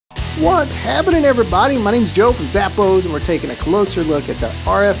What's happening, everybody? My name's Joe from Zappos, and we're taking a closer look at the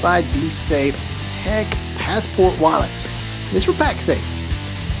RFIDsafe TEC Passport Wallet. It's for Pacsafe.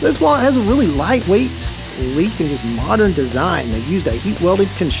 This wallet has a really lightweight, sleek, and just modern design. They've used a heat-welded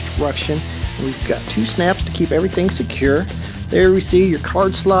construction, and we've got 2 snaps to keep everything secure. There we see your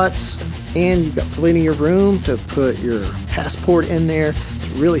card slots, and you've got plenty of room to put your passport in there. It's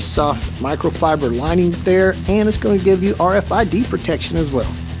really soft microfiber lining there, and it's going to give you RFID protection as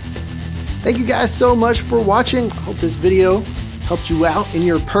well. Thank you guys so much for watching. I hope this video helped you out in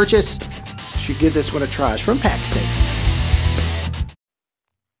your purchase. You should give this one a try. It's from Pacsafe.